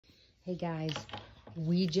Hey guys,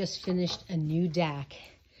 we just finished a new deck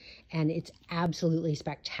and it's absolutely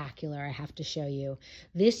spectacular. I have to show you.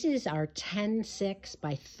 This is our 10.6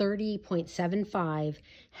 by 30.75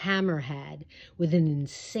 hammerhead with an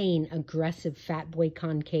insane aggressive fat boy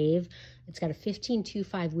concave. It's got a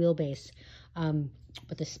 15.25 wheelbase.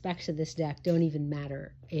 But the specs of this deck don't even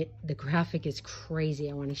matter. The graphic is crazy.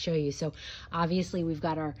 I want to show you. So obviously we've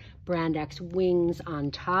got our Brand X wings on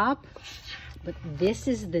top, but this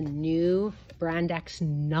is the new Brand X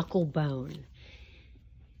KnuckleBone.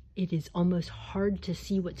 It is almost hard to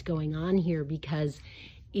see what's going on here because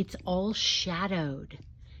it's all shadowed.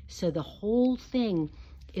 So the whole thing,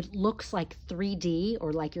 it looks like 3D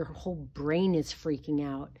or like your whole brain is freaking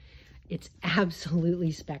out. It's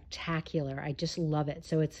absolutely spectacular. I just love it.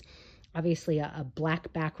 So it's obviously a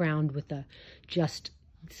black background with a just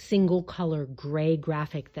single color gray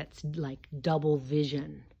graphic that's like double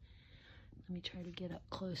vision. Let me try to get up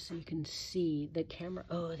close so you can see the camera.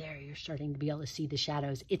 Oh, there, you're starting to be able to see the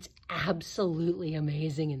shadows. It's absolutely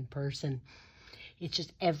amazing in person. It's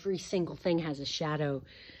just every single thing has a shadow.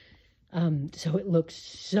 So it looks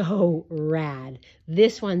so rad.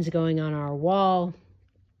 This one's going on our wall.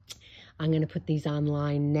 I'm going to put these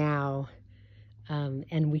online now,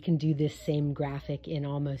 and we can do this same graphic in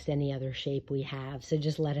almost any other shape we have. So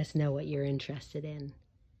just let us know what you're interested in.